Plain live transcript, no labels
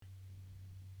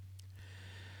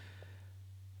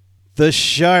The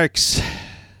Sharks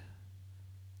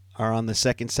are on the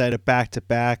second set of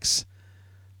back-to-backs.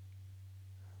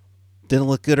 Didn't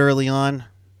look good early on,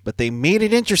 but they made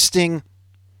it interesting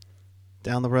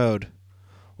down the road.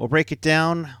 We'll break it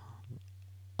down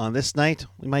on this night.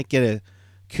 We might get a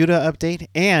CUDA update,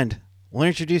 and we'll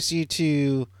introduce you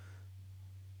to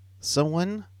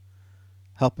someone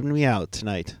helping me out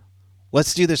tonight.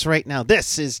 Let's do this right now.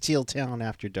 This is Teal Town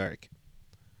After Dark.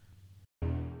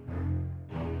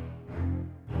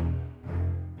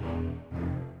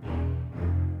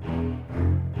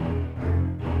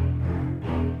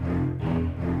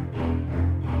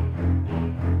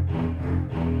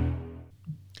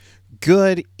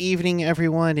 Good evening,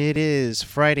 everyone. It is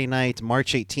Friday night,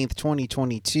 March 18th,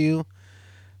 2022.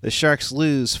 The Sharks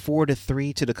lose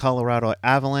 4-3 to the Colorado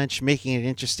Avalanche, making it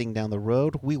interesting down the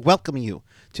road. We welcome you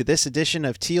to this edition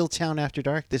of Teal Town After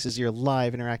Dark. This is your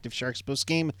live interactive Sharks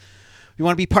postgame. If you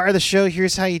want to be part of the show,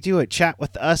 here's how you do it. Chat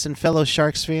with us and fellow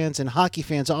Sharks fans and hockey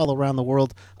fans all around the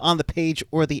world on the page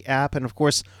or the app. And, of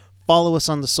course, follow us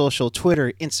on the social,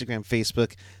 Twitter, Instagram,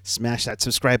 Facebook. Smash that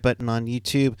subscribe button on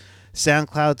YouTube,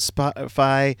 SoundCloud,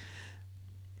 Spotify,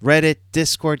 Reddit,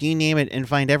 Discord, you name it, and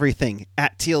find everything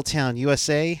at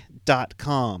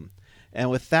tealtownusa.com. And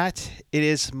with that, it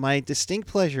is my distinct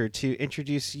pleasure to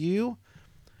introduce you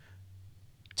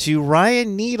to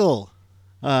Ryan Needle,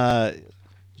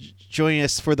 joining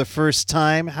us for the first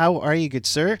time. How are you, good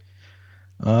sir?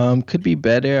 Could be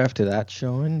better after that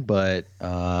showing, but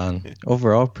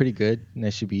overall pretty good.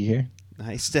 Nice to be here.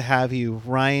 Nice to have you,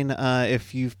 Ryan.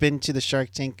 If you've been to the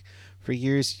Shark Tank for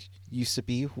years, used to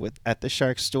be at the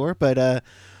Shark store, but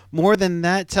more than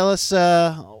that, tell us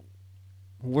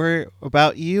where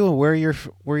about you and where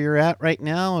you're at right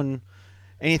now, and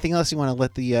anything else you want to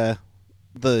let the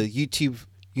YouTube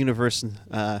universe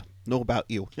know about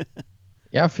you.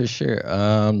 Yeah, for sure.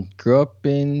 Grew up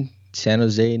in San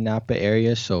Jose, Napa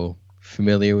area, so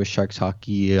familiar with Sharks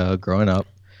hockey growing up.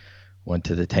 Went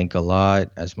to the tank a lot,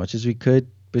 as much as we could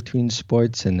between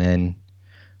sports, and then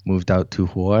moved out to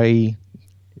Hawaii,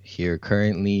 here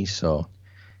currently, so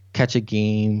catch a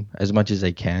game as much as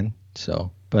I can.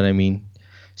 So, but I mean,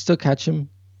 still catch them,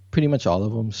 pretty much all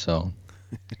of them. So,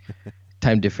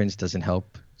 time difference doesn't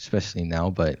help, especially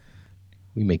now, but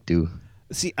we make do.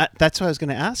 See, that's what I was going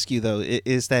to ask you though.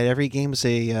 Is that every game is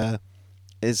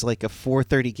like a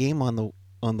 4:30 game on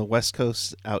the West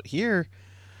Coast out here?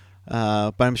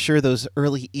 But I'm sure those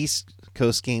early East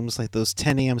Coast games, like those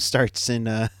 10 a.m. starts in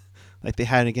like they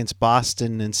had against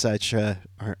Boston and such,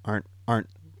 aren't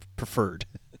preferred.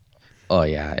 Oh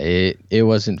yeah, it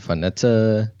wasn't fun. That's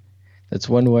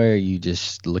one where you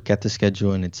just look at the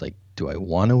schedule and it's like, do I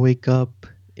want to wake up?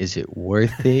 Is it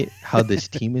worth it? How this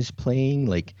team is playing?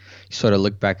 Like, you sort of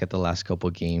look back at the last couple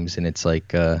games and it's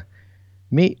like,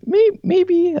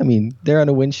 maybe. I mean, they're on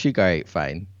a win streak. All right,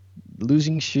 fine.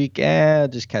 Losing streak,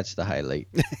 just catch the highlight.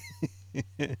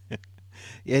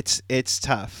 It's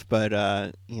tough, but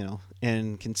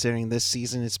and considering this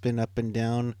season it's been up and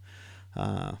down,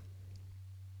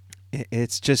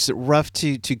 it's just rough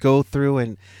to go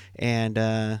through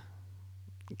and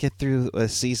get through a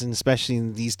season, especially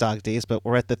in these dog days. But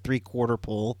we're at the 3/4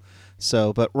 pole,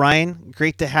 so. But Ryan,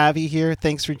 great to have you here.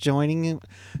 Thanks for joining me.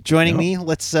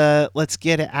 Let's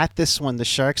get at this one. The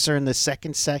Sharks are in the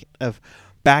second set of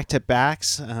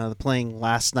back-to-backs. Playing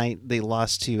last night, they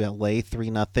lost to LA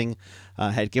 3-0.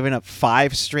 Had given up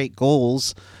 5 straight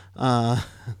goals. Harkening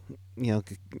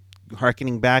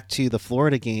back to the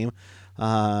Florida game.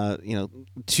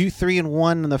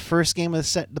 2-3-1 in the first game of the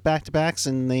set, the back-to-backs,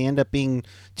 and they end up being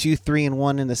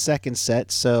 2-3-1 in the second set.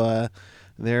 So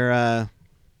they're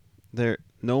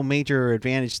no major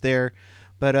advantage there.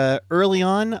 But early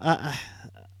on, I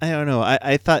don't know.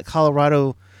 I thought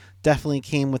Colorado definitely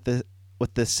came with the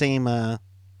same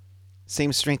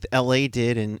strength LA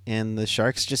did, and the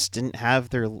Sharks just didn't have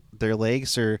their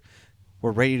legs or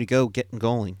were ready to go getting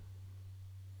going.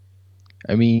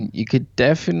 I mean, you could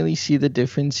definitely see the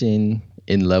difference in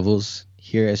levels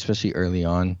here, especially early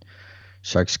on.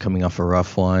 Sharks coming off a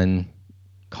rough one,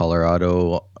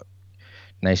 Colorado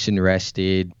nice and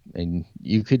rested, and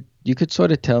you could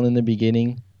sort of tell in the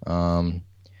beginning.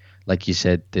 Like you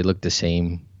said, they looked the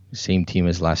same team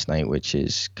as last night, which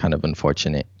is kind of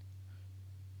unfortunate.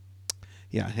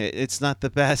 Yeah, it's not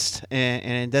the best,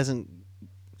 and it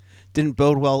didn't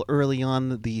bode well early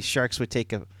on. The Sharks would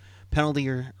take a penalty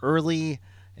early,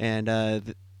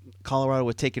 and Colorado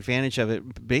would take advantage of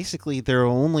it. Basically, their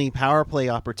only power play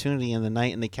opportunity in the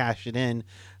night, and they cashed it in.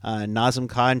 Nazem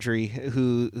Kadri,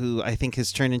 who I think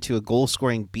has turned into a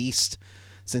goal-scoring beast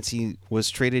since he was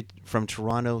traded from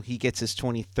Toronto. He gets his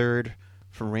 23rd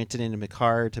from Rantanen and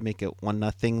Makar to make it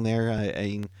 1-0 there. I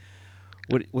mean,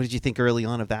 what did you think early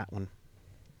on of that one?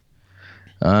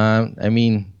 I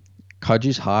mean,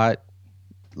 Kadri's hot.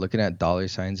 Looking at dollar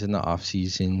signs in the off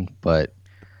season, but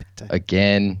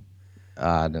again,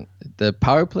 the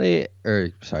power play or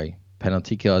sorry,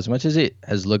 penalty kill. As much as it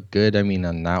has looked good, I mean,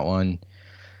 on that one,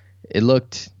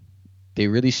 they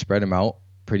really spread them out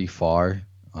pretty far.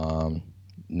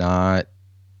 Not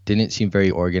didn't seem very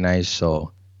organized,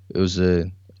 so it was a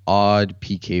odd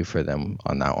PK for them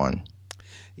on that one.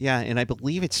 Yeah, and I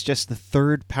believe it's just the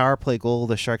third power play goal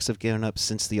the Sharks have given up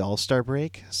since the All-Star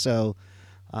break. So,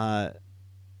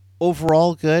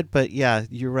 overall good, but yeah,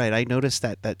 you're right. I noticed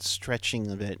that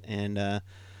stretching of it, and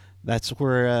that's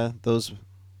where those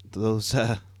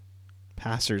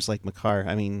passers like Makar.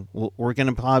 I mean, we're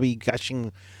gonna probably be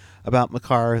gushing about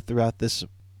Makar throughout this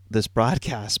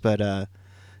broadcast, but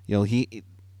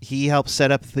he helped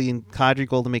set up the Kadri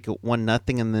goal to make it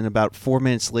 1-0, and then about 4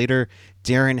 minutes later,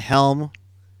 Darren Helm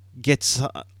gets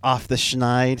off the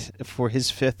schneid for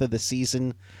his fifth of the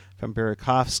season from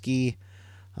Burakovsky.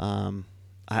 I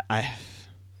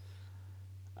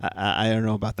don't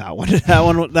know about that one.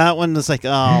 that one was like,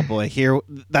 oh boy, here.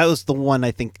 That was the one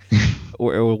I think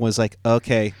where it was like,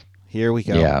 okay, here we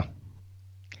go.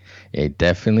 Yeah,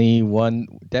 definitely one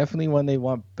they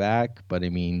want back. But I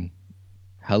mean,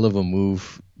 hell of a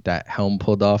move that Helm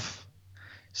pulled off.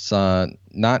 So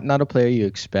not a player you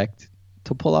expect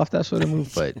to pull off that sort of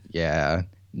move, but yeah,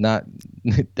 not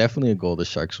definitely a goal the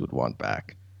Sharks would want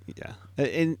back. Yeah,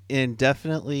 and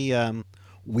definitely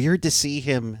weird to see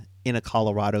him in a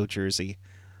Colorado jersey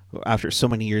after so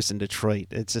many years in Detroit.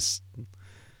 It's just,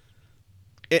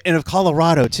 and of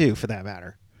Colorado too, for that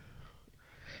matter.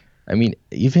 I mean,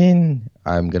 even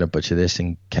I'm gonna butcher this,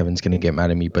 and Kevin's gonna get mad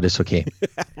at me, but it's okay.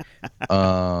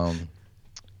 I'm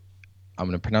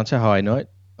gonna pronounce it how I know it.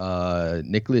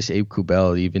 Nicholas Abe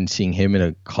Kubel, even seeing him in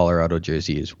a Colorado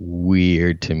jersey is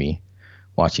weird to me.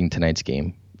 Watching tonight's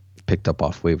game, picked up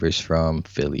off waivers from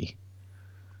Philly.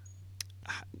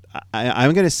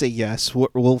 I'm going to say yes.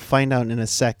 We'll find out in a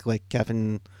sec, like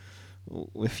Kevin,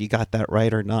 if you got that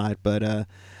right or not. But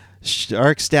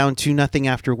Sharks down 2-0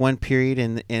 after one period,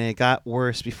 and it got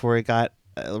worse before it got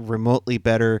remotely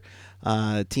better.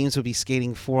 Teams would be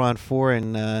skating 4-on-4,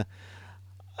 and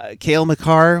Cale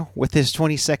Makar with his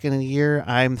 22nd of the year.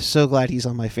 I'm so glad he's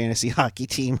on my fantasy hockey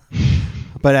team.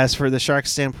 But as for the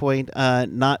Sharks standpoint,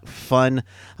 not fun.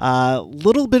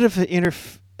 Little bit of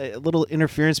a little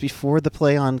interference before the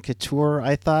play on Couture.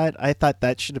 I thought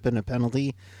that should have been a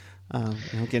penalty.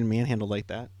 Getting manhandled like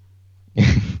that.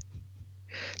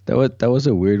 That was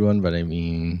a weird one, but I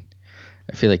mean,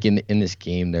 I feel like in this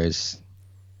game there's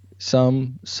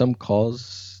some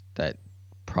calls that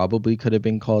probably could have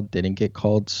been called, didn't get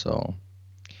called. So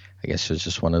I guess it was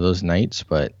just one of those nights.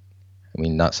 But I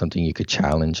mean, not something you could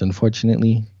challenge,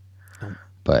 unfortunately.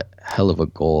 But hell of a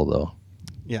goal, though.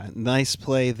 Yeah, nice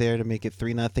play there to make it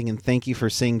 3-0. And thank you for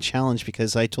saying challenge,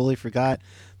 because I totally forgot.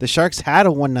 The Sharks had a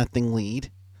 1-0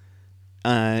 lead.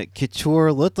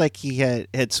 Couture looked like he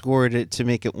had scored it to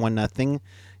make it 1-0.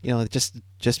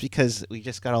 Just because we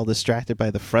just got all distracted by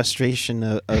the frustration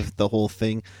of the whole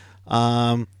thing.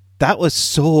 That was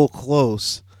so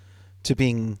close to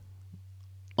being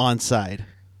onside.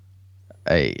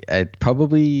 I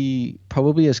probably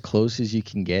as close as you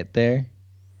can get there.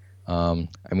 I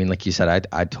mean, like you said,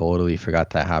 I totally forgot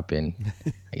that happened.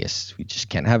 I guess we just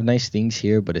can't have nice things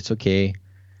here, but it's okay.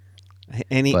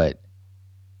 Any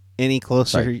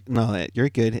closer? Sorry. No, you're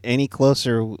good. Any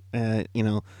closer,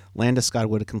 Landeskog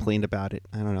would have complained about it.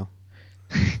 I don't know.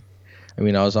 I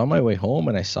mean, I was on my way home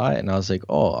and I saw it and I was like,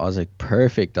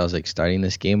 perfect. I was like starting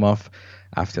this game off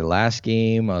after the last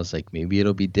game. I was like, maybe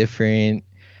it'll be different.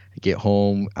 I get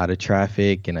home out of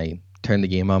traffic and I turn the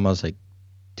game on. I was like,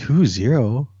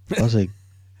 2-0. I was like,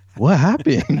 what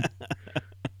happened?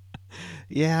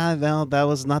 Yeah, no, that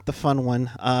was not the fun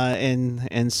one.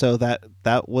 And so that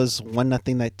was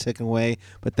 1-0 that took away.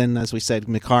 But then, as we said,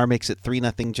 Makar makes it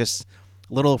 3-0 just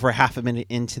a little over half a minute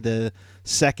into the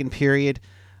second period.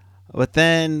 But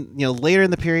then, later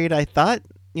in the period, I thought,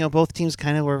 both teams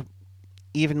kind of were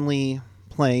evenly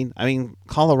playing. I mean,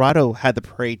 Colorado had the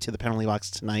parade to the penalty box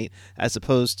tonight, as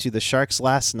opposed to the Sharks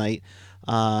last night.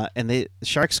 And the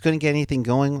Sharks couldn't get anything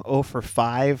going.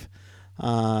 0-for-5.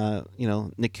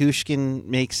 Nichushkin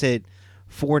makes it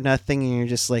 4-0, and you're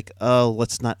just like, oh,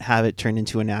 let's not have it turn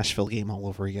into a Nashville game all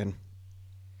over again.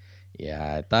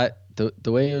 Yeah, I thought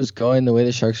the way it was going, the way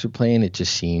the Sharks were playing, it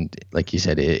just seemed, like you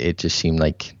said, it just seemed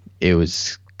like it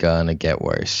was gonna get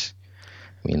worse.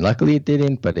 I mean, luckily it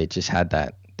didn't, but it just had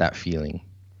that feeling.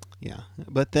 Yeah,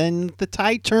 but then the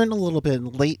tide turned a little bit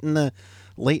late in the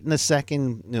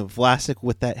second. Vlasic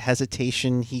with that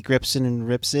hesitation, he grips it and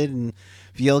rips it, and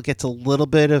Viel gets a little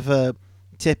bit of a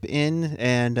tip in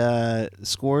and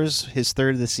scores his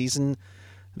third of the season,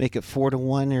 make it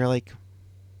 4-1. You're like,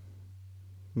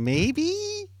 maybe.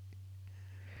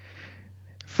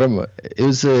 It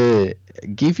was a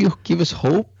give us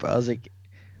hope. I was like,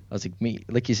 me,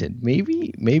 like you said,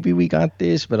 maybe we got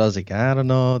this, but I was like, I don't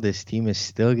know. This team is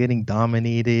still getting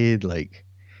dominated. Like,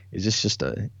 is this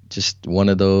just one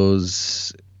of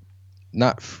those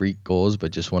not freak goals,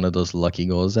 but just one of those lucky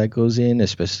goals that goes in,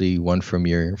 especially one from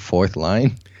your fourth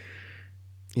line?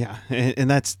 Yeah, and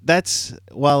that's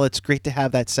while it's great to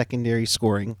have that secondary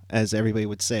scoring, as everybody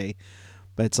would say,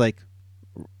 but it's like,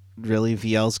 really,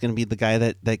 VL's going to be the guy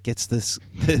that gets this.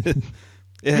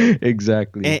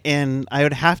 Exactly. And I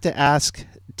would have to ask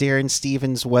Darren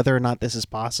Stevens whether or not this is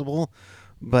possible,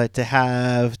 but to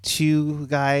have two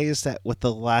guys that with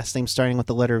the last name starting with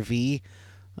the letter V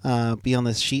be on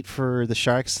the sheet for the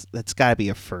Sharks, that's got to be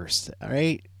a first. All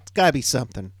right, it's got to be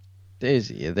something,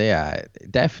 They are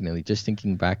definitely just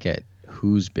thinking back at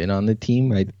who's been on the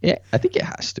team. I think it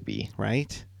has to be.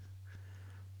 right?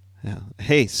 Yeah.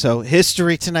 Hey, so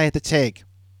history tonight at the take.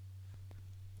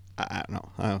 I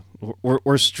don't know.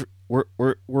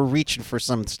 We're reaching for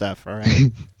some stuff. All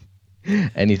right.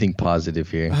 Anything positive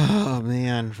here? Oh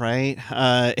man, right?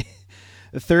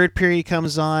 The third period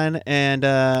comes on, and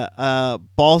Rudolph's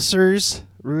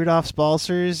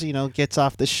Balsers, gets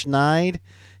off the schneid,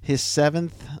 his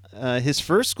seventh, his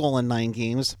first goal in 9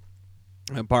 games.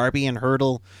 Barbie and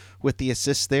Hurdle with the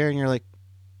assist there, and you're like,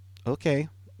 okay,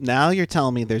 now you're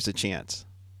telling me there's a chance.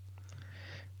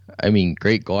 I mean,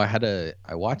 great goal. I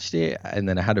watched it and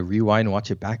then I had to rewind and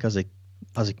watch it back. I was like,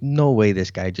 no way,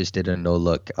 this guy just did a no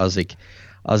look. I was like,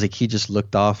 he just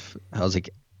looked off. I was like,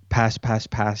 pass, pass,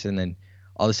 pass, and then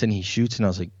all of a sudden he shoots, and I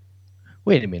was like,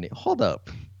 wait a minute, hold up.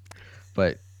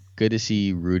 But good to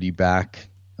see Rudy back.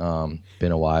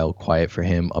 Been a while, quiet for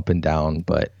him, up and down,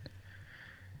 but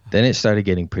then it started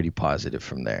getting pretty positive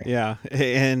from there. Yeah,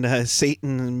 and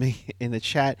Satan and me in the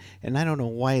chat, and I don't know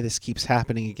why this keeps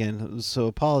happening again. So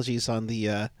apologies on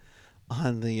the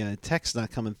text not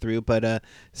coming through, but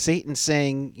Satan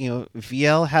saying,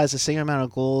 VL has the same amount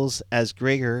of goals as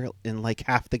Gregor in like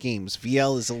half the games.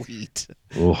 VL is elite.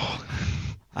 Oh,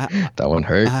 I, that one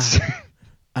hurts.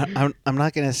 I'm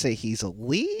not gonna say he's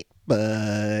elite,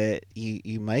 but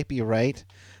you might be right.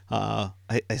 I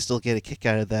still get a kick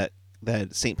out of that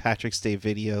St. Patrick's Day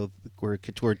video where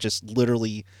Couture just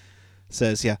literally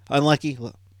says, "Yeah, unlucky,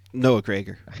 Noah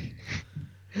Gregor."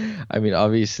 I mean,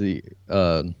 obviously,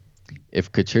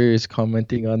 if Couture is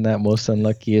commenting on that most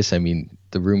unluckiest, I mean,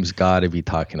 the room's got to be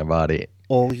talking about it.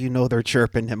 Oh, they're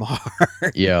chirping him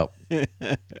hard. Yeah.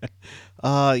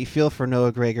 You feel for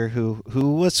Noah Gregor, who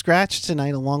was scratched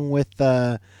tonight, along with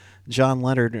John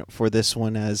Leonard for this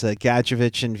one, as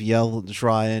Gadjevich and Viel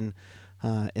draw in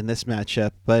this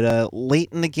matchup. But late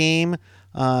in the game,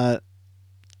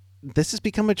 this has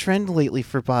become a trend lately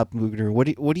for Bob Boughner.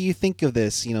 What do you think of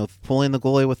this? Pulling the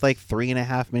goalie with like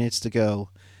 3.5 minutes to go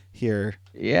here.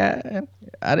 Yeah,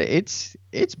 it's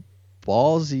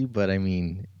ballsy, but I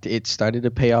mean, it started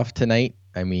to pay off tonight.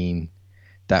 I mean,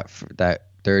 that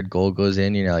third goal goes in,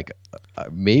 and you're like,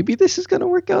 maybe this is gonna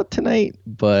work out tonight.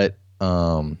 But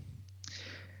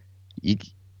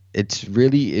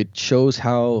it shows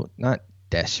how not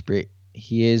desperate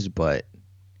he is, but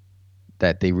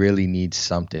that they really need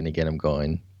something to get him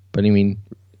going. But I mean,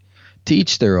 to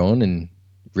each their own, and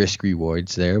risk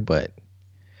rewards there, but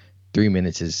 3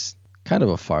 minutes is kind of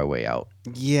a far way out.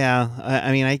 Yeah,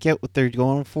 I mean, I get what they're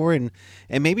going for, and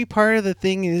maybe part of the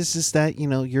thing is that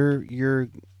you're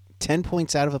 10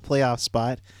 points out of a playoff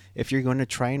spot. If you're going to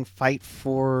try and fight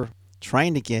for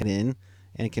trying to get in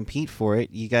and compete for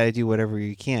it, you got to do whatever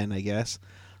you can, I guess.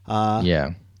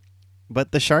 Yeah.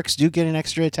 But the Sharks do get an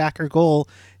extra attacker goal.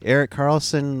 Erik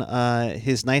Karlsson,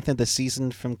 his 9th of the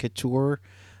season from Couture,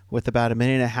 with about a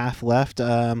minute and a half left.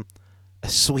 A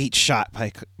sweet shot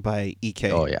by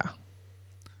EK. Oh yeah.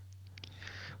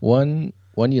 One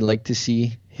you like to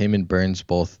see, him and Burns,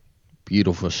 both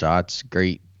beautiful shots,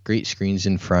 great screens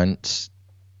in front.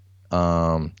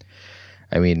 I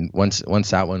mean, once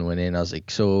that one went in, I was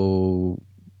like, so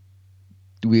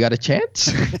do we got a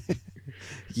chance?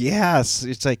 Yes,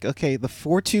 it's like, okay, the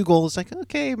 4-2 goal is like,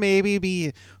 okay, maybe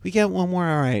we get one more.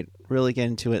 All right, really get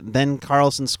into it. And then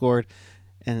Karlsson scored,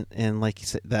 and like you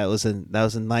said, that was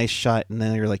a nice shot. And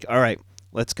then you're like, all right,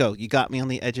 let's go. You got me on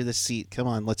the edge of the seat. Come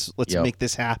on, let's Yep. make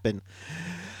this happen.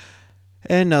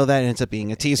 And no, that ends up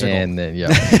being a teaser goal. And then, yeah.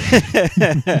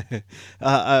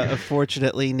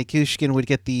 Unfortunately, Nikushkin would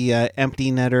get the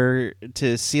empty netter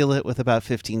to seal it with about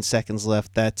 15 seconds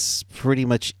left. That's pretty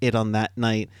much it on that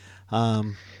night.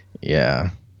 Yeah.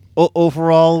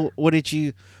 Overall, what did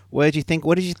you think?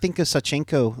 What did you think of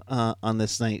Sachenko on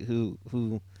this night? Who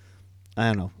I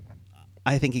don't know.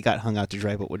 I think he got hung out to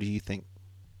dry. But what do you think?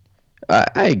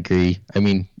 I agree. I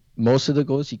mean, most of the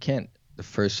goals you can't. The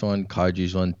first one,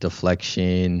 Kadri's one,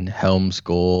 deflection, Helm's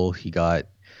goal. He got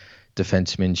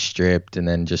defenseman stripped and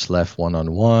then just left one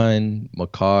on one.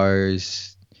 Makar,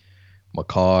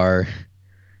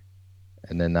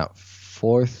 and then that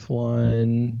fourth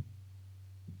one.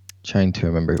 Trying to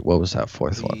remember what was that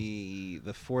fourth one.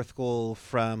 The fourth goal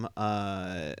from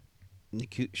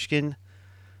Nikushkin.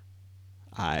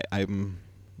 I'm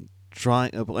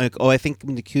drawing like I think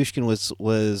Nikushkin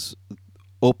was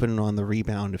open on the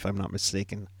rebound if I'm not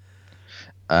mistaken.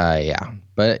 Yeah,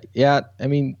 but yeah, I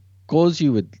mean, goals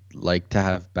you would like to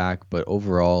have back, but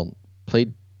overall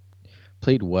played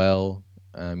well.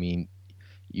 I mean,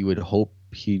 you would hope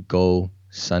he'd go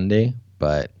Sunday,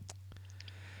 but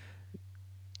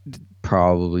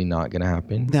probably not gonna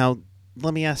happen. Now,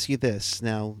 let me ask you this.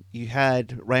 Now, you had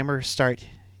Reimer start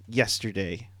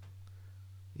yesterday,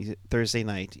 Thursday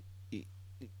night.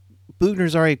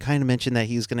 Bugner's already kind of mentioned that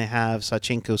he's going to have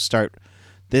Sachenko start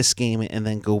this game and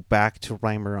then go back to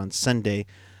Reimer on Sunday.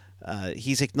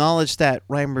 He's acknowledged that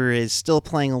Reimer is still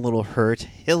playing a little hurt.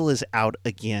 Hill is out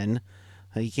again.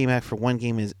 He came back for one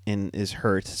game and is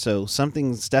hurt. So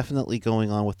something's definitely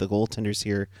going on with the goaltenders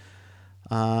here.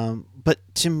 But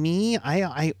to me,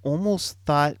 I almost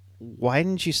thought, why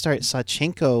didn't you start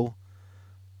Sachenko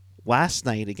last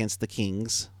night against the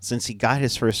Kings, since he got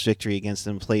his first victory against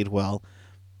them, played well?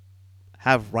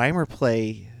 Have Reimer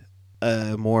play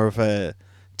more of a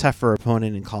tougher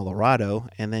opponent in Colorado,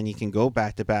 and then you can go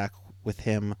back to back with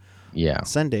him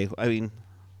Sunday. I mean,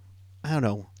 I don't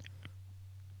know.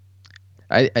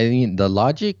 I mean the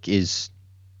logic's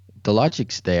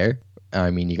there. I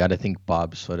mean, you got to think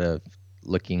Bob's sort of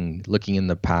looking in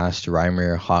the past.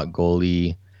 Reimer, hot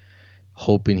goalie,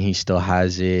 hoping he still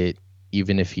has it,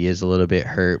 even if he is a little bit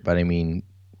hurt. But I mean,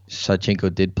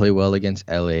 Sachenko did play well against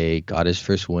LA, got his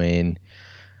first win.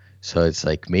 So it's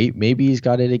like maybe he's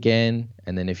got it again.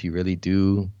 And then if you really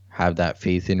do have that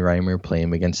faith in Reimer, play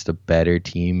him against a better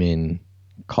team in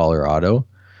Colorado.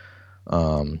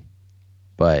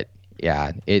 But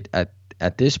yeah,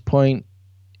 at this point,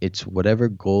 it's whatever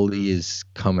goalie is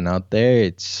coming out there.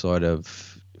 It's sort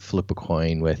of flip a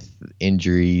coin with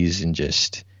injuries and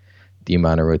just the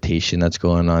amount of rotation that's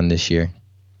going on this year.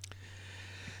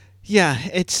 Yeah,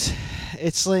 it's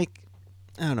like,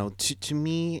 I don't know. To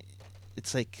me,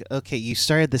 it's like, okay, you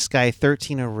started this guy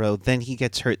 13 in a row, then he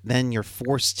gets hurt, then you're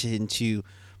forced into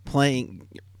playing,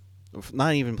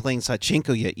 not even playing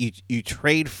Sachenko yet. You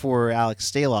trade for Alex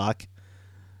Stalock,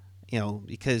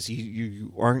 because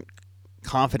you aren't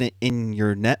confident in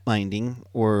your net minding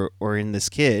or in this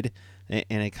kid, and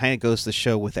it kind of goes to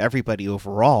show with everybody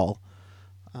overall.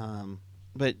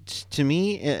 But to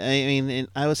me, I mean,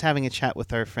 I was having a chat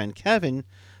with our friend Kevin,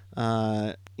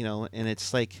 and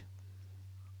it's like,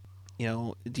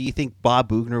 do you think Bob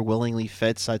Bugner willingly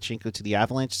fed Sachenko to the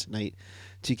Avalanche tonight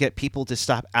to get people to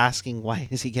stop asking why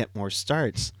does he get more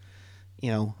starts?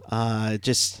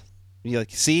 Just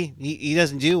like, see, he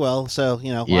doesn't do well, so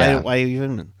why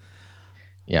even?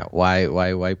 Yeah,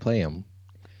 why play him?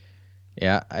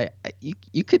 Yeah,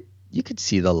 you could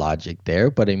see the logic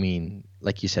there, but I mean,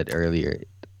 like you said earlier,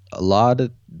 a lot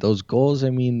of those goals.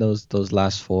 I mean, those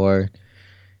last four,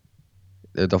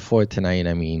 the four tonight.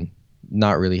 I mean,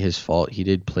 not really his fault. He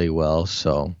did play well,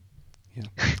 so.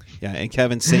 Yeah. And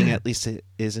Kevin's saying at least it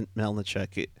isn't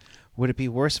Melnichuk. Would it be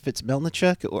worse if it's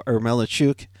Melnichuk or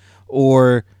Melnichuk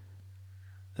or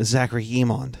Zachary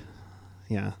Emond?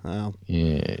 Yeah.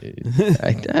 Yeah.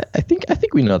 I think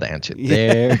we know the answer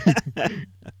there.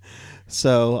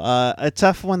 So a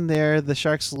tough one there. The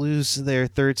Sharks lose their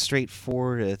third straight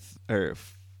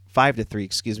 5-3.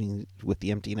 Excuse me, with the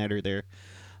empty netter there.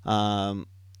 Time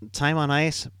on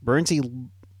ice, Bernsey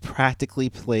practically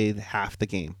played half the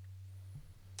game.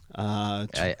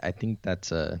 I think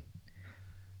that's a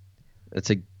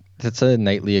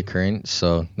nightly occurrence,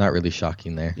 so not really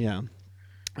shocking there. Yeah.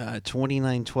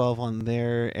 29-12 on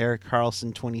there. Erik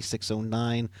Karlsson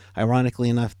 26-09. Ironically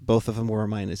enough, both of them were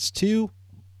 -2.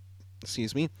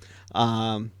 Excuse me.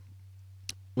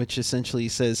 Which essentially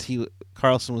says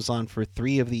Karlsson was on for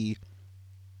 3 of the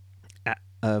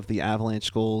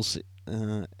Avalanche goals,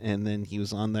 and then he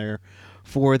was on there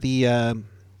for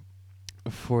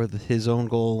his own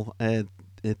goal.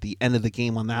 at the end of the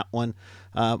game on that one.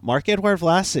 Marc-Edouard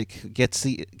Vlasic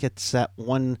gets that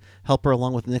one helper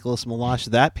along with Nicholas Milosh.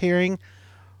 That pairing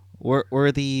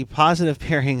were the positive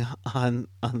pairing on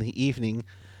the evening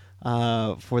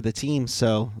for the team.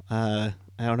 So I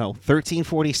don't know,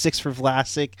 13:46 for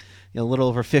Vlasic, a little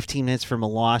over 15 minutes for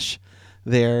Milosh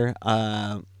there.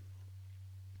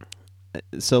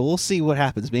 So we'll see what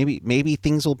happens. Maybe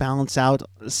things will balance out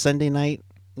Sunday night,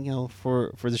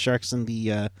 for the Sharks and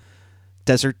the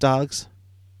Desert Dogs.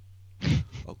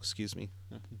 Oh, excuse me.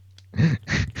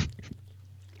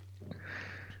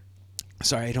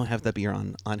 Sorry, I don't have that beer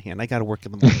on hand. I got to work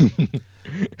in the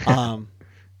morning.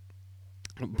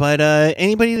 But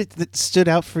anybody that stood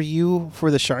out for you for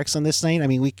the Sharks on this night? I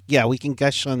mean, we can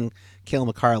gush on Cale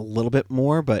Makar a little bit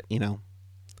more, but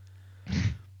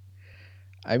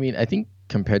I mean, I think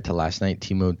compared to last night,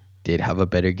 Timo did have a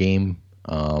better game.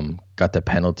 Got the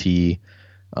penalty,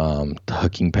 the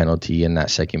hooking penalty in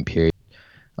that second period.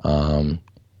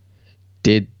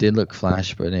 Did look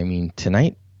flash, but I mean,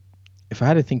 tonight, if I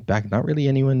had to think back, not really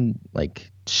anyone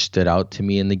like stood out to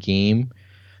me in the game.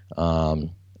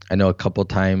 I know a couple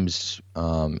times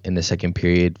in the second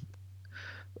period,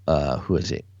 who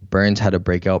is it? Burns had a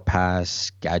breakout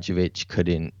pass. Gadjevich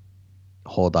couldn't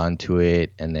hold on to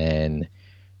it, and then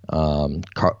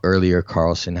earlier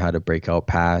Carlson had a breakout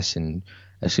pass, and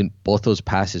as soon both those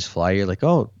passes fly, you're like,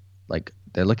 oh, like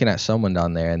they're looking at someone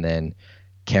down there, and then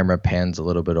camera pans a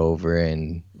little bit over,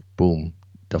 and boom,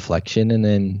 deflection, and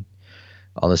then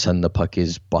all of a sudden the puck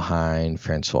is behind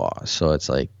Francois. So it's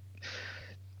like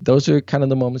those are kind of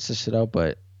the moments that stood out,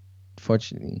 but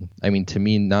fortunately, I mean, to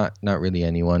me, not really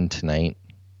anyone tonight.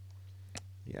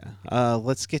 Yeah.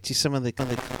 Let's get to some of the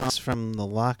comments from the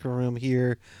locker room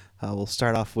here. We'll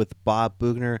start off with Bob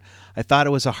Bugner. I thought it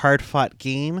was a hard-fought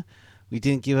game. We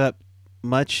didn't give up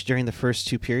much during the first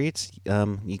two periods.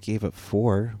 You gave up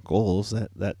 4 goals.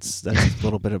 That's a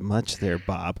little bit of much there,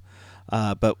 Bob.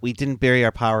 But we didn't bury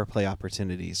our power play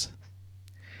opportunities.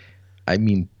 I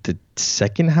mean, the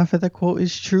second half of that quote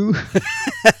is true.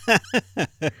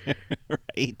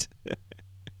 Right.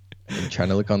 I'm trying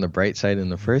to look on the bright side in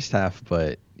the first half,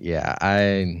 but yeah,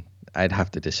 I'd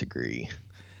have to disagree.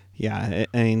 Yeah,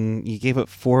 I mean, you gave up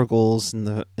 4 goals in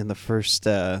the first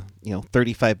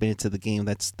 35 minutes of the game.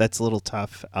 That's a little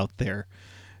tough out there.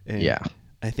 And yeah,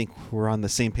 I think we're on the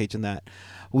same page in that.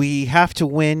 We have to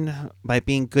win by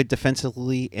being good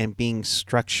defensively and being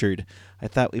structured. I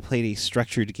thought we played a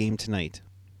structured game tonight.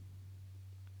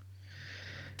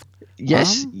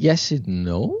 Yes and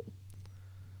no.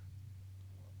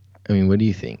 I mean, what do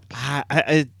you think?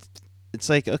 It's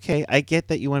like, okay, I get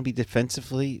that you want to be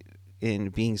defensively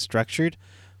and being structured.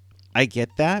 I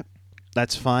get that.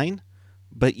 That's fine.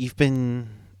 But you've been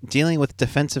dealing with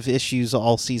defensive issues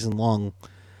all season long.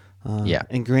 Yeah.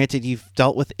 And granted, you've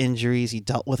dealt with injuries, you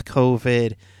dealt with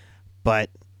COVID, but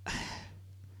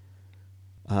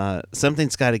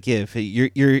something's got to give.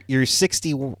 You're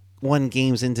 61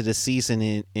 games into the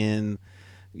season, and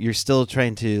you're still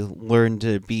trying to learn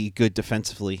to be good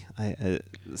defensively.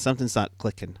 Something's not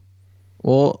clicking.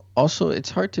 Well, also,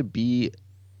 it's hard to be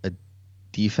a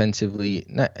defensively,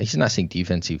 he's not saying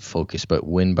defensive focus, but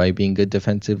win by being good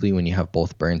defensively when you have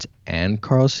both Burns and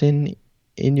Carlson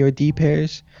in your D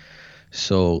pairs.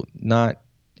 So not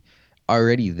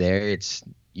already there. It's,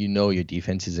 your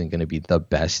defense isn't going to be the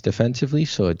best defensively.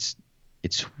 So it's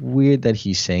weird that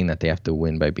he's saying that they have to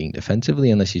win by being defensively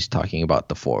unless he's talking about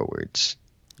the forwards.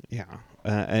 Yeah,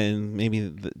 and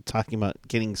maybe talking about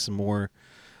getting some more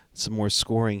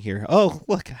scoring here. Oh,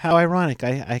 look, how ironic.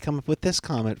 I come up with this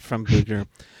comment from Bugner.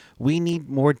 We need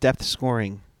more depth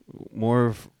scoring,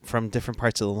 more from different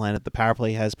parts of the lineup. The power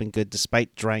play has been good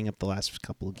despite drying up the last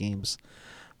couple of games.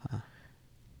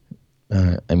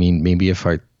 I mean, maybe if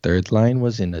our third line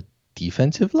was in a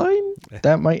defensive line,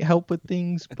 that might help with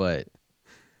things, but...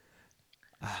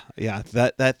 Yeah,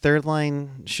 that third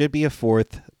line should be a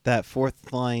fourth. That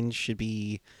fourth line should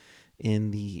be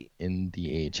in the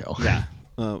AHL. Yeah.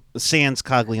 Sans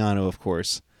Cogliano, of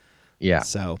course. Yeah.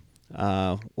 So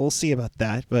we'll see about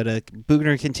that. But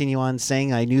Bugner continue on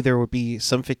saying, I knew there would be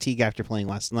some fatigue after playing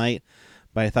last night,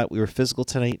 but I thought we were physical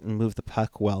tonight and moved the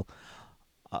puck well.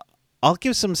 I'll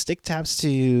give some stick taps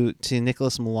to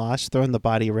Nicholas Milosh, throwing the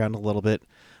body around a little bit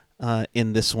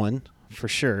in this one, for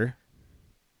sure.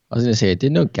 I was going to say, I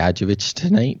did know Gadjevich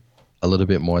tonight a little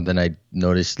bit more than I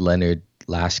noticed Leonard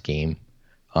last game.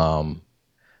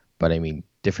 But I mean,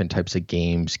 different types of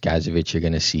games, Gadjevich you're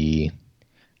going to see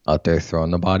out there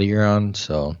throwing the body around.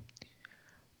 So,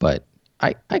 but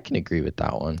I can agree with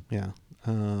that one. Yeah.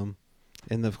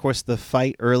 And of course, the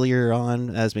fight earlier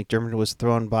on, as McDermott was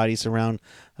throwing bodies around,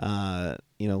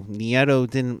 Nieto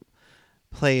didn't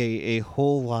play a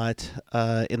whole lot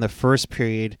in the first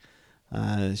period,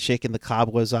 shaking the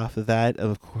cobwebs off of that.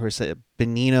 Of course,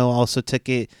 Benino also took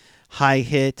a high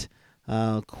hit,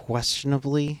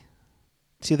 questionably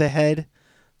to the head.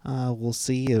 We'll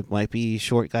see. It might be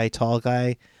short guy, tall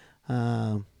guy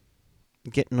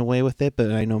getting away with it,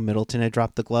 but I know Middleton had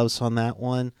dropped the gloves on that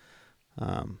one.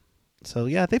 So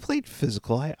yeah, they played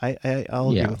physical.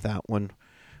 I'll agree with that one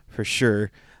for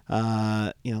sure.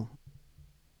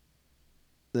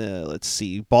 Let's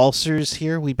see. Balsers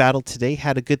here. We battled today.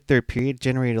 Had a good third period.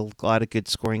 Generated a lot of good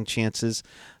scoring chances.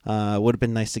 Would have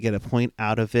been nice to get a point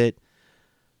out of it.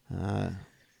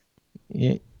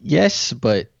 Yes,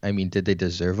 but I mean, did they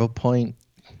deserve a point?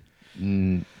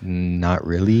 Not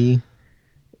really.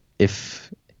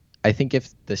 I think if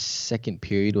the second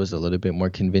period was a little bit more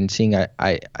convincing,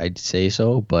 I'd say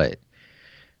so. But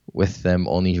with them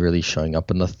only really showing up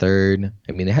in the third,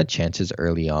 I mean, they had chances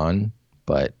early on,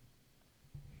 but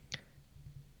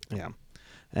yeah.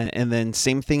 And then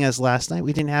same thing as last night.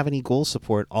 We didn't have any goal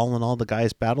support. All in all, the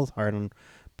guys battled hard on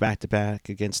back to back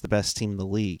against the best team in the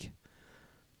league.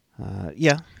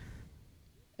 Yeah.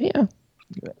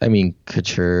 I mean,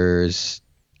 Couture's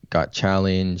got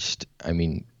challenged. I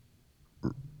mean,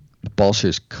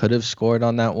 Balsers could have scored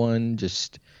on that one,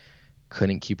 just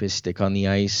couldn't keep his stick on the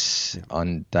ice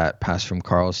on that pass from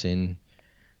Carlson.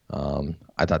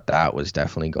 I thought that was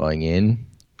definitely going in.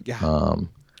 Yeah.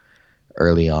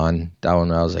 Early on, that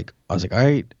one I was like, all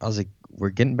right. I was like, we're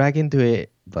getting back into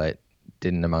it, but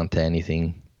didn't amount to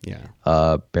anything. Yeah.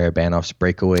 Barabanov's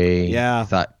breakaway. Yeah.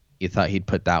 You thought he'd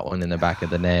put that one in the back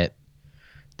of the net.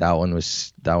 That one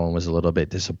was a little bit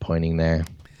disappointing there.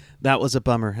 That was a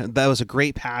bummer. That was a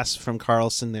great pass from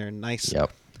Carlson there. Nice.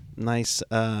 Yep. Nice.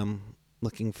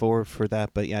 Looking forward for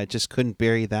that, but yeah, I just couldn't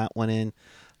bury that one in.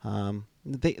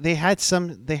 They had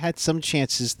some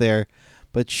chances there,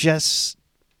 but just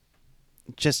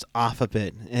off a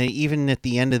bit. And even at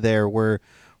the end of there, where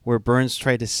Burns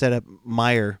tried to set up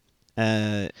Meyer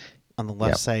on the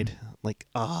left side, like,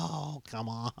 oh, come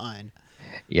on.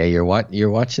 Yeah, you're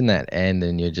watching that end,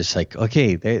 and you're just like,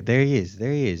 okay, there he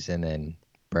is, and then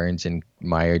Burns and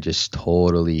Meyer just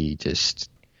totally just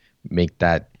make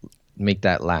that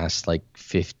last like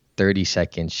 30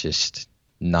 seconds just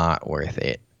not worth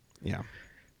it. Yeah,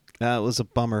 that was a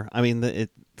bummer. I mean,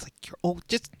 it's like,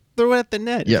 just throw it at the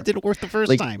net. Yeah. It didn't work the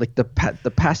first time. Like the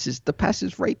pass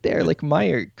is right there. Like,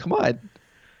 Meyer, come on.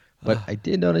 But I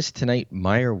did notice tonight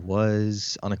Meyer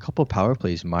was on a couple power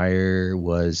plays. Meyer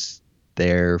was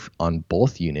there on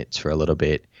both units for a little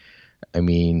bit. I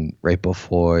mean, right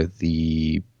before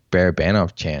the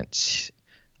Barabanov chance,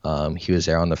 he was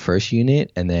there on the first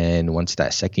unit, and then once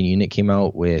that second unit came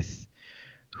out with,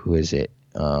 who is it?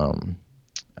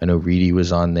 I know Reedy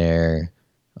was on there,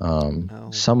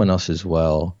 someone else as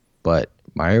well, but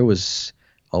Meyer was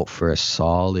out for a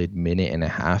solid minute and a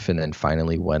half, and then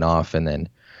finally went off, and then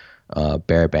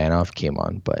Barabanov came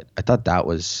on. But I thought that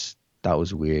was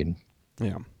weird.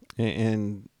 Yeah,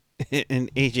 and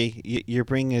AJ, you're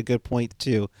bringing a good point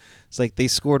too. It's like they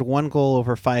scored one goal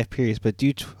over 5 periods, but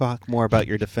do talk more about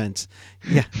your defense.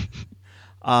 Yeah,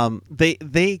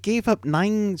 they gave up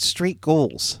 9 straight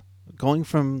goals, going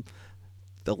from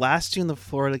the last 2 in the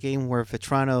Florida game where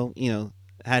Vetrano,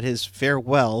 had his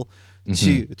farewell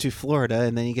to Florida,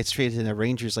 and then he gets traded to the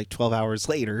Rangers like 12 hours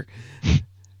later.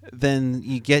 Then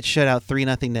you get shut out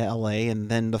 3-0 to LA, and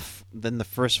then the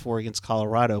first 4 against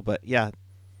Colorado. But yeah,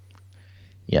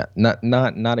 not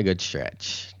a good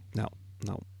stretch. No,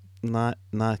 not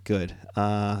good.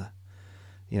 And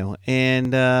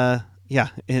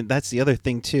that's the other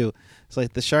thing too. It's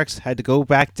like the Sharks had to go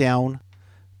back down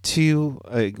to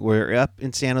we're up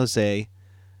in San Jose,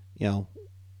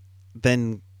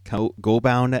 then go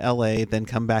bound to LA, then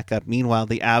come back up. Meanwhile,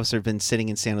 the Avs have been sitting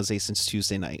in San Jose since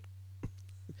Tuesday night.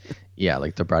 Yeah,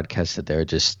 like the broadcast said, they're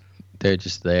just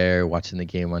there watching the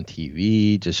game on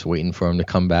TV, just waiting for him to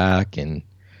come back, and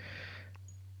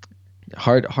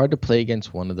hard to play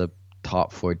against one of the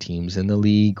top 4 teams in the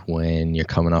league when you're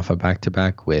coming off a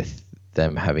back-to-back with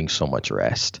them having so much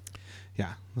rest.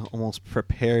 Yeah, almost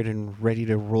prepared and ready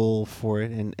to roll for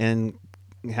it, and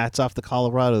hats off to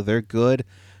Colorado. They're good.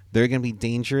 They're going to be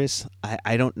dangerous.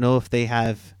 I don't know if they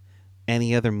have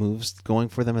any other moves going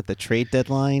for them at the trade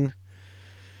deadline.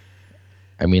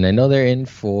 I mean, I know they're in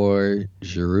for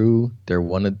Giroux. They're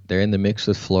in the mix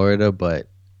with Florida,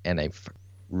 and I've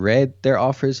read their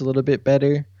offers a little bit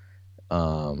better.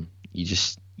 You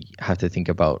just have to think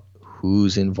about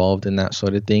who's involved in that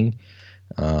sort of thing.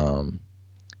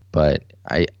 But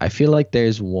I feel like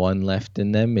there's one left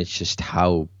in them. It's just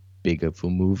how big of a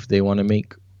move they want to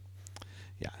make.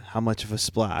 Yeah, how much of a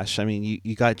splash. I mean,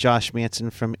 you got Josh Manson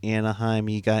from Anaheim,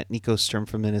 you got Nico Sturm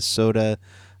from Minnesota.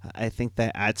 I think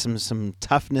that adds some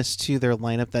toughness to their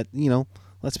lineup. That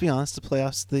let's be honest, the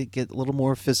playoffs they get a little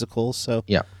more physical, so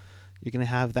Yeah. you're gonna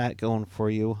have that going for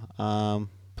you.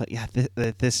 But yeah,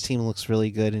 this team looks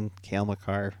really good, and Kale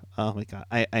McCarr. Oh my god,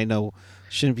 I know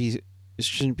shouldn't be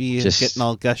getting Just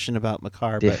all gushing about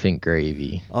McCarr, but different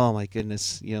gravy. oh my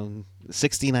goodness,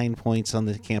 69 points on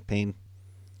the campaign.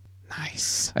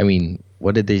 Nice. I mean,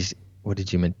 what did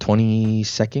you mean?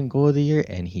 22nd goal of the year,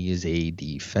 and he is a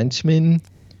defenseman.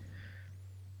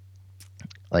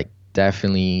 Like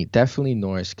definitely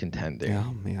Norris contender.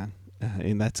 Oh man,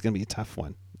 and that's gonna be a tough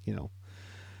one.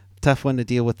 Tough one to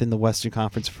deal with in the Western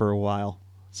Conference for a while.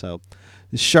 So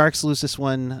the Sharks lose this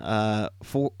one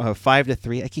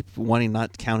 5-3. I keep wanting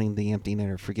not counting the empty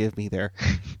netter. Forgive me there.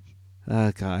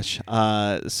 Oh gosh.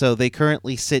 So they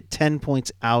currently sit 10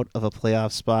 points out of a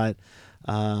playoff spot.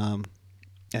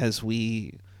 As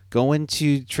we go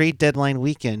into trade deadline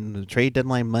weekend, trade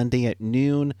deadline Monday at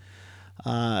noon.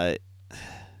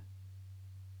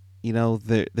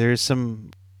 There's some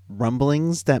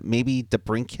rumblings that maybe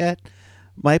DeBrincat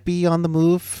might be on the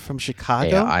move from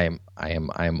Chicago. Hey,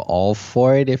 I'm all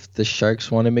for it if the Sharks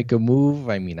want to make a move.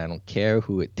 I mean, I don't care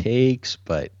who it takes,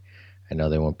 but I know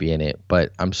they won't be in it.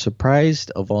 But I'm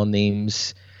surprised of all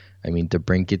names. I mean,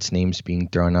 DeBrincat's name's being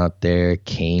thrown out there.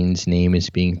 Kane's name is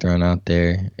being thrown out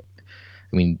there.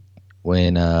 I mean,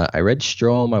 when I read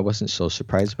Strome, I wasn't so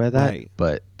surprised by that. Right.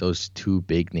 But those two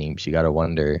big names, you got to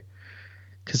wonder.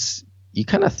 Because you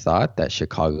kind of thought that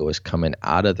Chicago was coming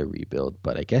out of the rebuild,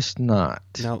 but I guess not.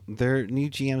 No, their new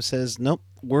GM says, nope,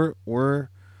 we're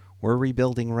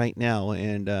rebuilding right now.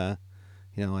 And, I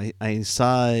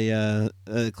saw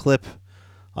a clip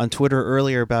on Twitter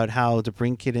earlier about how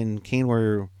DeBrincat and Kane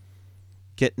were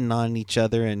getting on each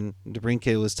other, and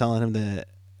DeBrincat was telling him the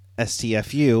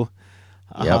STFU.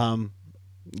 Yep.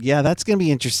 Yeah, that's going to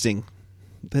be interesting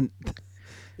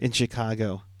in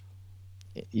Chicago.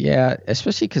 Yeah,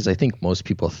 especially because I think most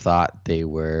people thought they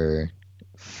were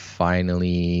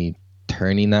finally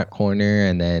turning that corner,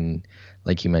 and then,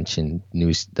 like you mentioned,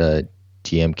 the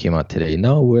GM came out today.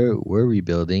 No, we're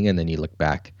rebuilding, and then you look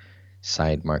back,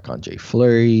 signed Marc-Andre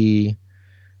Fleury,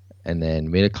 and then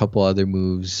made a couple other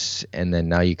moves, and then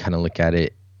now you kind of look at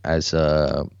it as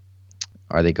are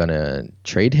they gonna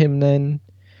trade him then?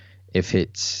 If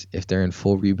they're in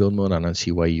full rebuild mode, I don't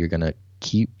see why you're gonna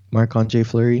keep Marc-Andre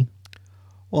Fleury.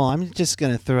 Well, I'm just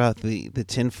going to throw out the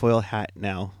tinfoil hat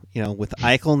now. With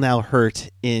Eichel now hurt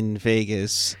in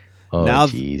Vegas. Oh,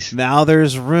 jeez. Now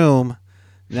there's room.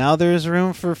 Now there's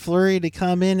room for Fleury to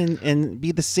come in and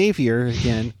be the savior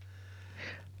again.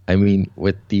 I mean,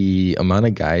 with the amount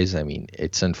of guys, I mean,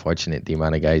 it's unfortunate. The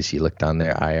amount of guys you look down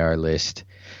their IR list,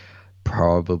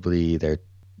 probably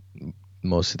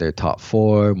most of their top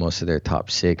 4, most of their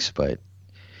top 6. But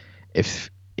if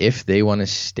they want to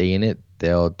stay in it,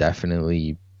 they'll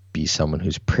definitely be someone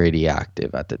who's pretty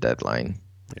active at the deadline.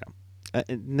 Yeah.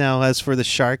 Now, as for the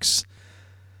Sharks,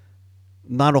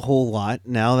 not a whole lot.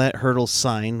 Now that Hurdle's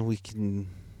signed, we can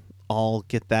all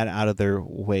get that out of their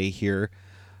way here.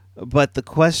 But the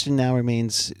question now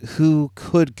remains, who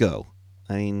could go?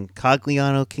 I mean,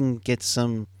 Cogliano can get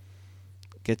some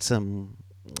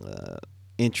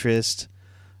interest.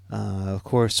 Of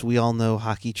course, we all know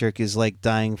Hockey Jerk is like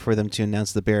dying for them to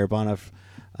announce the Barabanov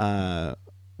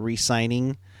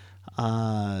re-signing.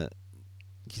 But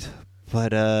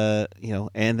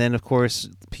and then of course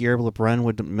Pierre LeBrun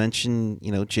would mention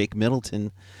Jake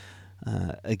Middleton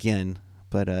again,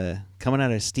 but coming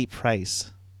at a steep price.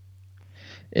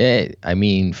 I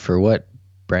mean, for what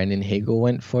Brandon Hagel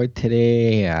went for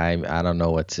today, I don't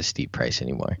know what's a steep price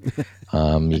anymore.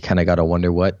 You kind of got to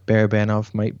wonder what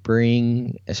Barabanov might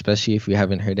bring, especially if we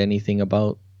haven't heard anything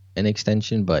about an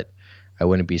extension. But I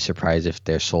wouldn't be surprised if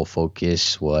their sole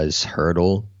focus was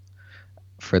Hurdle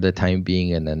for the time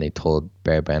being, and then they told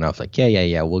Barabanov, like,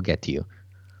 yeah, we'll get to you.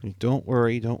 Don't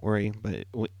worry. But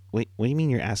wait, what do you mean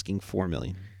you're asking $4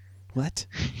 million? What?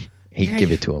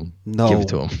 Give it to him. No. Give it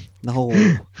to him. No.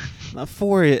 Not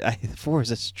 4. 4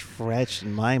 is a stretch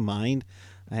in my mind.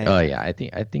 I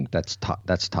think that's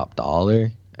top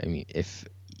dollar. I mean, if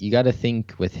you got to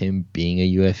think with him being a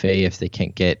UFA, if they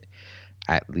can't get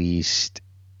at least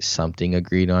something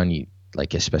agreed on,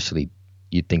 especially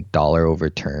you think dollar over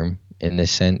term, in the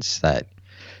sense that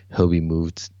he'll be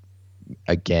moved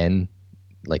again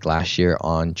like last year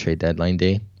on trade deadline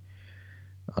day.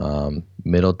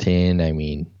 Middleton, I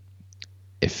mean,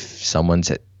 if someone's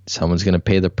going to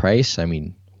pay the price, I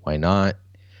mean, why not?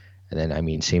 And then, I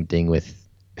mean, same thing with,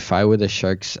 if I were the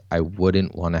Sharks, I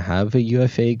wouldn't want to have a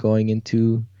UFA going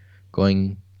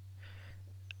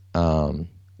um,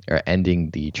 or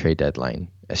ending the trade deadline,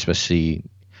 especially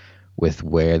with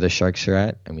where the Sharks are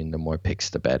at. I mean, the more picks,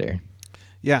 the better.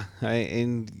 Yeah,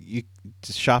 and you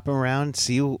just shop around,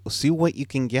 see what you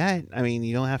can get. I mean,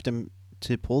 you don't have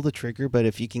to pull the trigger, but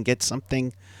if you can get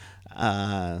something,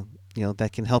 uh,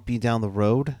 that can help you down the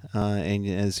road, and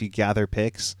as you gather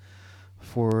picks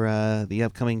for the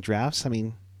upcoming drafts, I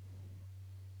mean,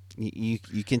 you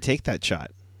can take that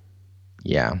shot.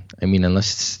 Yeah, I mean,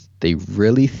 unless they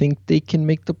really think they can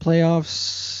make the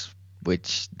playoffs,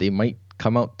 which they might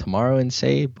come out tomorrow and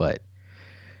say, but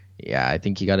yeah, I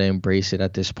think you got to embrace it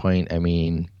at this point. I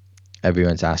mean,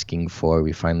 everyone's asking for.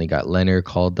 We finally got Leonard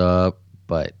called up,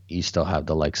 but you still have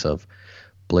the likes of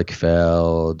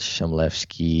Blickfeld,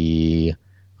 Shamlevsky,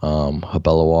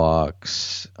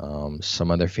 Habelawaks,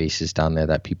 some other faces down there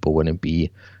that people wouldn't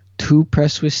be too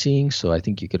pressed with seeing. So I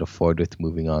think you could afford with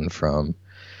moving on from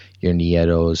your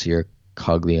Nietos, your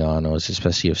Coglianos,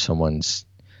 especially if someone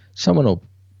will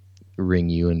ring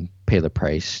you and pay the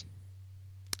price.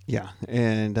 Yeah,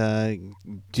 and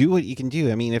do what you can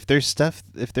do. I mean, if there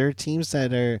are teams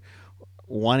that are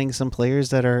wanting some players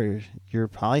that are, you're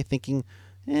probably thinking,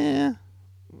 eh,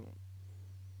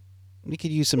 we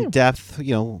could use some Yeah. depth.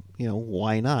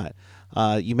 Why not?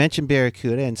 You mentioned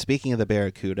Barracuda, and speaking of the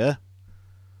Barracuda,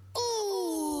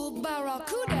 Ooh,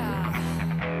 Barracuda.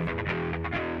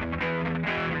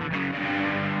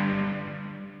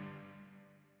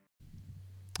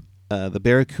 the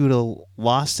Barracuda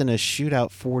lost in a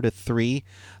shootout 4-3.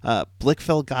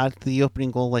 Blickfeld got the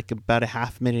opening goal like about a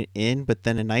half minute in, but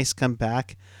then a nice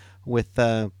comeback with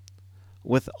all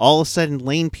of a sudden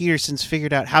Lane Peterson's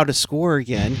figured out how to score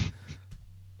again.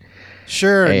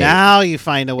 Sure, Hey, now you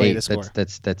find a way hey, to score.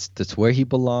 that's where he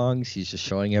belongs. He's just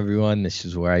showing everyone this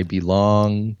is where I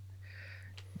belong.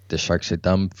 The Sharks are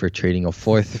dumb for trading a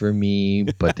fourth for me,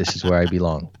 but this is where I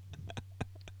belong.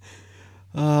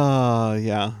 Oh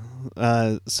yeah.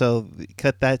 So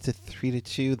cut that to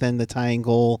 3-2. Then the tying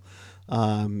goal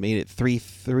made it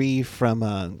 3-3 from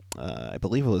I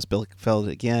believe it was Blickfeld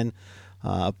again,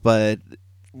 but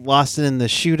lost it in the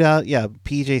shootout. Yeah,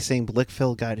 PJ saying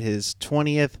Blickfeld got his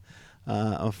 20th.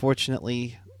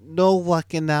 Unfortunately, no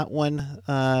luck in that one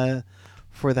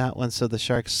for that one. So the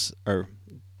Sharks are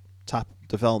top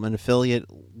development affiliate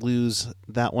lose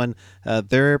that one.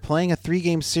 They're playing a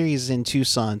 3-game series in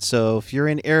Tucson. So if you're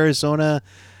in Arizona,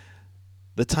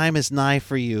 the time is nigh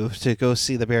for you to go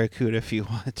see the Barracuda if you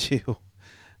want to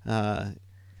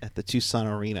at the Tucson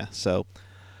Arena. So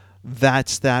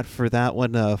that's that for that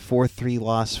one. 4-3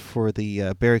 loss for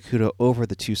the Barracuda over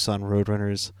the Tucson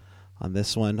Roadrunners on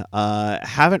this one.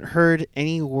 Haven't heard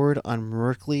any word on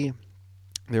Merkley.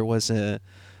 There was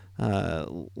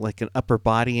like an upper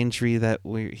body injury that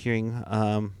we're hearing.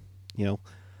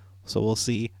 So we'll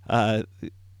see.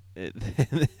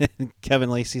 Kevin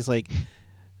Lacey's like,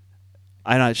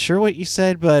 I'm not sure what you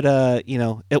said, but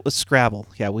it was Scrabble.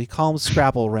 Yeah, we call him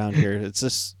Scrabble around here. It's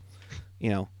just,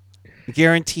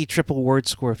 guaranteed triple word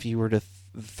score if you were to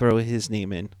throw his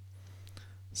name in.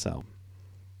 So,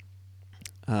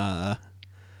 I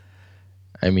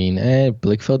mean,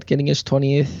 Blickfeld getting his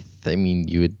 20th. I mean,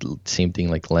 you would same thing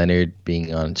like Leonard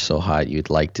being on so hot.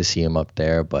 You'd like to see him up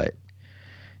there, but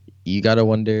you gotta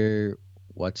wonder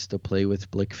what's the play with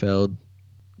Blickfeld.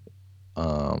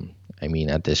 I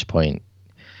mean, at this point,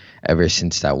 ever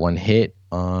since that one hit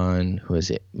on who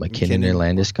is it, McKinnon or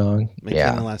Landeskog?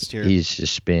 McKinnon last year. He's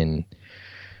just been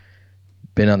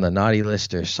on the naughty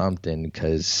list or something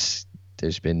because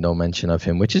there's been no mention of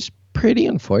him, which is pretty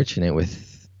unfortunate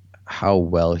with how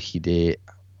well he did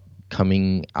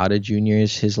coming out of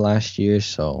juniors his last year.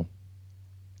 So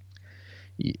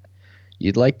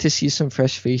you'd like to see some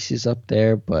fresh faces up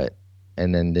there, but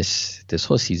and then this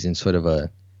whole season sort of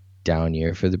a down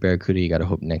year for the Barracuda. You got to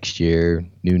hope next year,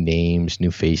 new names,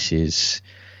 new faces,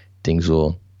 things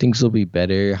will be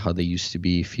better how they used to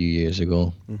be a few years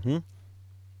ago. Mm-hmm.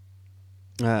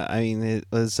 I mean, it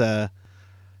was.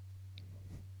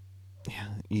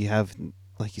 You have,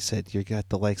 like you said, you got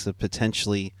the likes of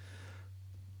potentially,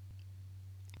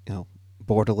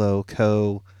 Bordelot,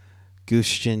 Coe,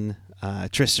 Gushchin,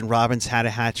 Tristan Robbins had a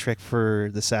hat trick for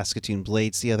the Saskatoon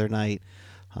Blades the other night.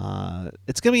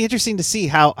 It's going to be interesting to see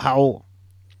how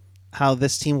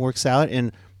this team works out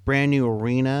in brand new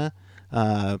arena,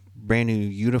 brand new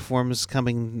uniforms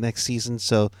coming next season.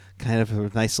 So kind of a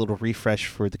nice little refresh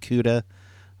for the CUDA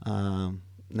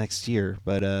next year.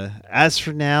 But as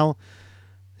for now,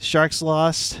 Sharks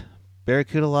lost,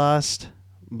 Barracuda lost,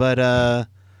 but a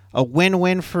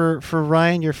win-win for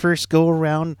Ryan. Your first go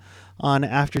around on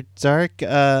After Dark.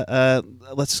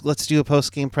 Let's do a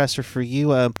post game presser for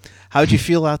you. How'd you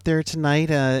feel out there tonight?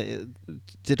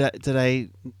 Didn't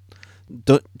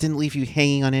leave you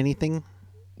hanging on anything?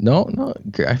 No, no,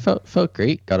 I felt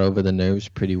great. Got over the nerves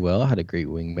pretty well. Had a great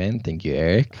wingman. Thank you,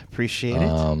 Eric. Appreciate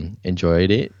it.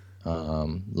 Enjoyed it.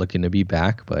 Looking to be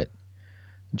back, but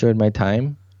enjoyed my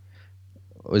time.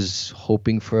 Was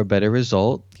hoping for a better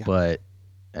result, Yeah. but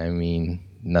I mean,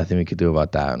 nothing we could do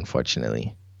about that,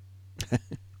 unfortunately.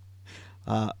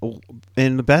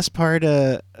 And the best part,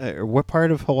 what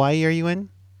part of Hawaii are you in?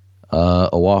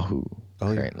 Oahu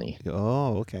Oh, currently.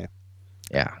 Oh, okay.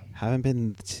 Yeah. Haven't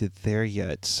been to there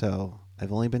yet, so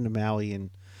I've only been to Maui,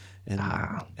 and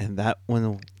that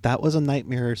was a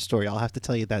nightmare story. I'll have to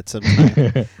tell you that sometime.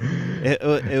 Looking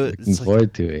it's like,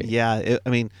 forward to it. yeah, I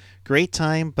mean, great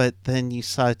time, but then you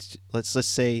saw, let's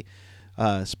just say,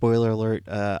 spoiler alert,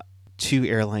 2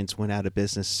 airlines went out of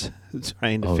business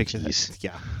trying to Oh, figure geez. that.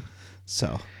 Yeah.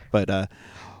 So, but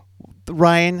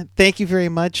Ryan, thank you very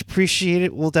much. Appreciate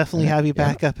it. We'll definitely have you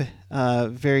back up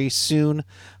very soon.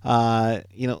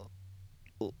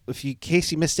 If you, in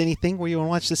case you missed anything, or you want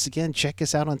to watch this again, check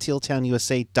us out on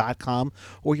tealtownusa.com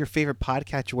or your favorite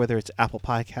podcatcher, whether it's Apple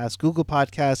Podcasts, Google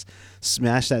Podcasts.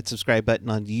 Smash that subscribe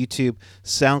button on YouTube,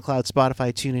 SoundCloud,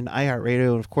 Spotify, TuneIn,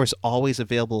 iHeartRadio, and of course, always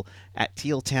available at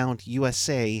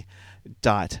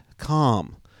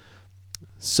tealtownusa.com.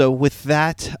 So with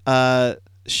that,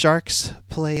 Sharks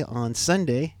play on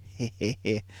Sunday,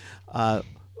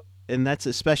 and that's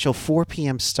a special 4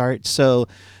 p.m. start. So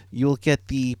you'll get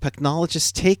the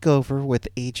Pucknologist takeover with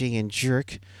AJ and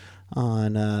Jerk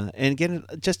on, and get it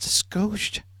just a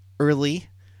skosh early,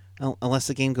 unless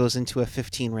the game goes into a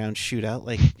 15-round shootout,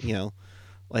 like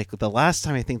the last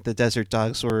time I think the Desert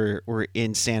Dogs were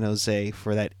in San Jose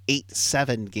for that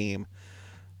 8-7 game.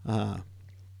 That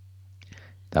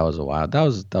was a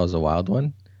wild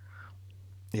one.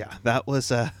 Yeah, that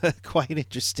was quite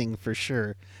interesting for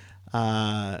sure.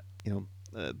 But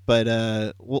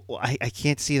I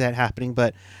can't see that happening.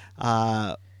 But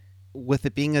with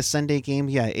it being a Sunday game,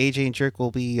 yeah, AJ and Jerk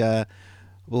will be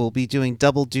doing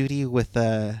double duty with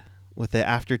the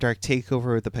After Dark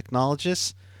takeover of the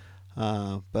Pucknologists.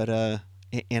 And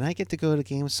I get to go to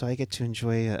games, so I get to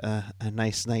enjoy a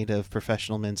nice night of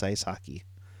professional men's ice hockey.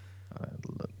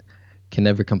 Can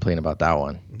never complain about that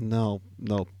one. No.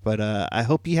 But I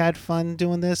hope you had fun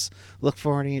doing this. Look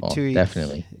forward to it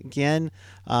definitely. again.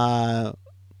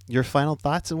 Your final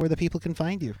thoughts and where the people can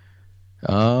find you.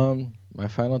 My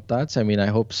final thoughts. I mean, I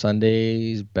hope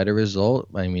Sunday's better result.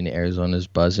 I mean, Arizona's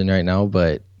buzzing right now,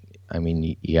 but I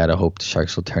mean, you gotta hope the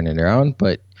Sharks will turn it around.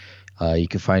 But you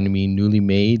can find me newly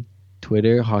made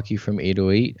Twitter, Hockey from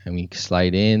 808. I mean, you can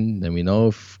slide in. Let me know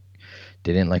if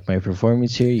didn't like my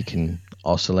performance here. You can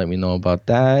also let me know about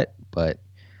that. But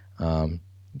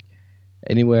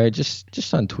anywhere,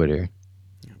 just on Twitter.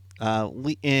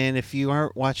 And if you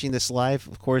aren't watching this live,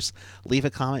 of course, leave a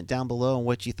comment down below on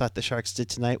what you thought the Sharks did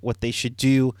tonight, what they should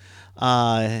do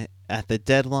at the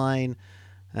deadline.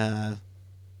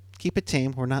 Keep it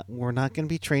tame. We're not going to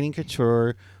be training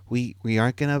Couture. We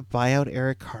aren't going to buy out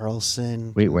Erik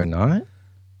Karlsson. Wait, we're not?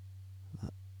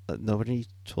 Nobody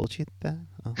told you that?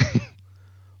 Oh.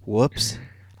 Whoops.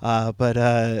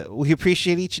 But we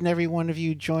appreciate each and every one of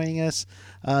you joining us.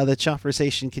 The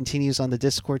conversation continues on the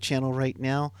Discord channel right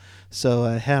now, so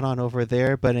head on over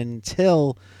there. But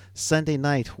until Sunday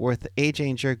night with AJ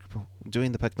and Jerk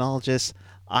doing the Pucknologist,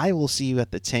 I will see you at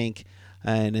the tank.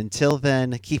 And until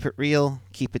then, keep it real,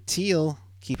 keep it teal,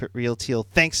 keep it real teal.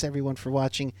 Thanks everyone for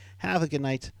watching. Have a good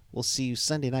night. We'll see you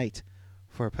Sunday night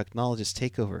for a Pucknologist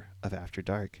takeover of After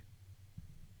Dark.